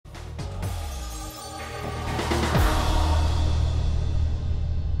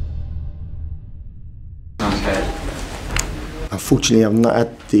Unfortunately, I've not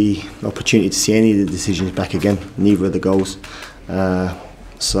had the opportunity to see any of the decisions back again, neither of the goals.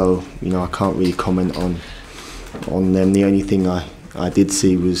 So, I can't really comment on them. The only thing I did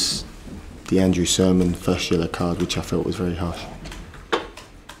see was the Andrew Sermon first yellow card, which I felt was very harsh.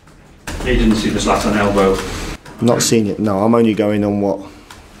 You didn't see the Zlatan elbow? Not seen it, no. I'm only going on what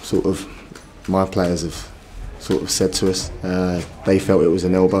sort of my players have sort of said to us. They felt it was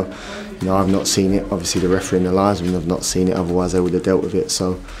an elbow. I've not seen it. Obviously the referee and the linesman have not seen it, otherwise they would have dealt with it.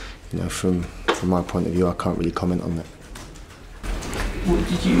 So, from my point of view, I can't really comment on that. What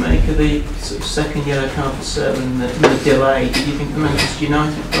did you make of the sort of second yellow card for Sermon and the delay? Did you think the Manchester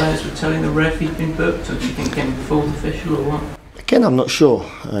United players were telling the ref he'd been booked, or do you think it came before the official, or what? Again, I'm not sure.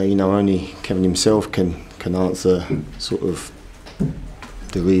 Only Kevin himself can answer sort of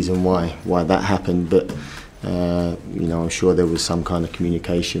the reason why that happened. But I'm sure there was some kind of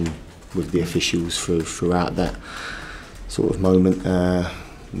communication with the officials throughout that sort of moment,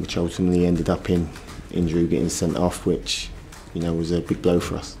 which ultimately ended up in Drew getting sent off, which was a big blow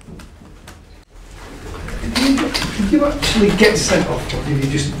for us. Did you actually get sent off, or did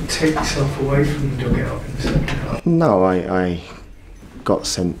you just take yourself away from the dugout in the second half? No, I got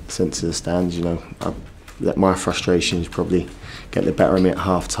sent to the stands. I let my frustrations probably get the better of me at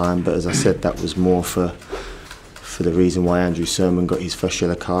half time, but as I said, that was more for the reason why Andrew Sermon got his first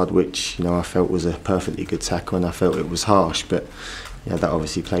yellow card, which I felt was a perfectly good tackle, and I felt it was harsh, but that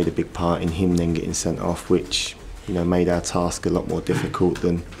obviously played a big part in him then getting sent off, which made our task a lot more difficult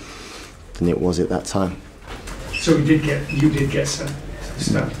than it was at that time. So you did get sent to the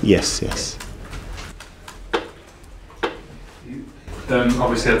stand? Yes.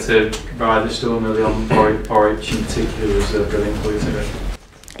 Obviously had to ride the storm early on. Porridge in particular was brilliant for you today.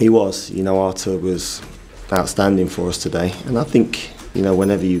 He was. Arthur was outstanding for us today, and I think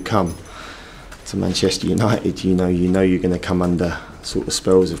whenever you come to Manchester United, you know you're going to come under sort of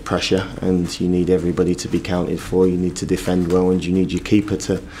spells of pressure, and you need everybody to be counted for. You need to defend well, and you need your keeper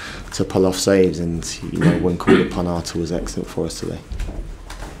to pull off saves. And when called upon, Arthur was excellent for us today.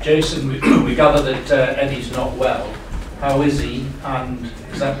 Jason, we gather that Eddie's not well. How is he, and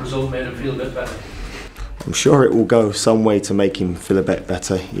has that result made him feel a bit better? I'm sure it will go some way to make him feel a bit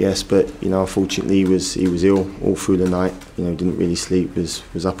better, yes, but unfortunately he was ill all through the night. Didn't really sleep,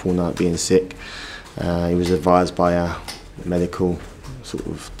 was up all night being sick. He was advised by our medical sort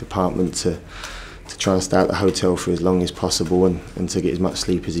of department to try and stay at the hotel for as long as possible and to get as much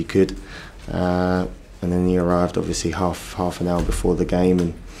sleep as he could. And then he arrived obviously half an hour before the game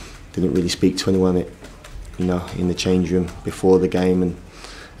and didn't really speak to anyone in the change room before the game, and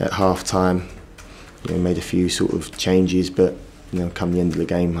at half time made a few sort of changes, but come the end of the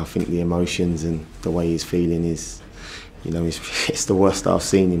game, I think the emotions and the way he's feeling is it's the worst I've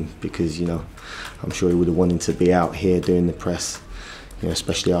seen him, because I'm sure he would have wanted to be out here doing the press,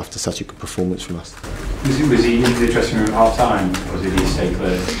 especially after such a good performance from us. Was he in the dressing room at half time, or did he stay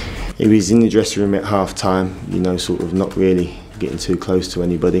clear? He was in the dressing room at half time, sort of not really getting too close to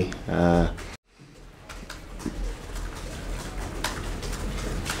anybody.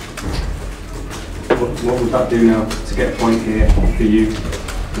 What would that do now to get a point here for you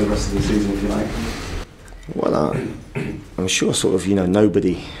for the rest of the season, if you like? Well, I'm sure sort of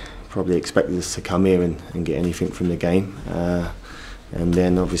nobody probably expected us to come here and get anything from the game, and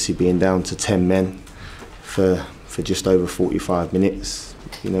then obviously being down to 10 men for just over 45 minutes,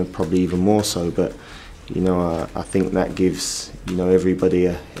 probably even more so, but I think that gives everybody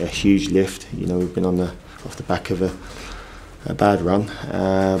a huge lift. We've been off the back of a bad run,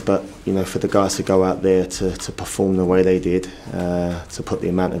 but for the guys to go out there to perform the way they did, to put the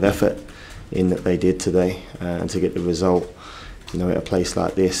amount of effort in that they did today, and to get the result at a place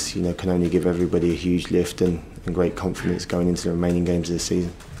like this, can only give everybody a huge lift and great confidence going into the remaining games of the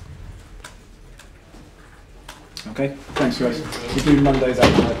season. Okay, thanks guys. We'll do Mondays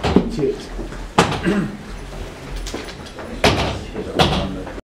outside. Cheers.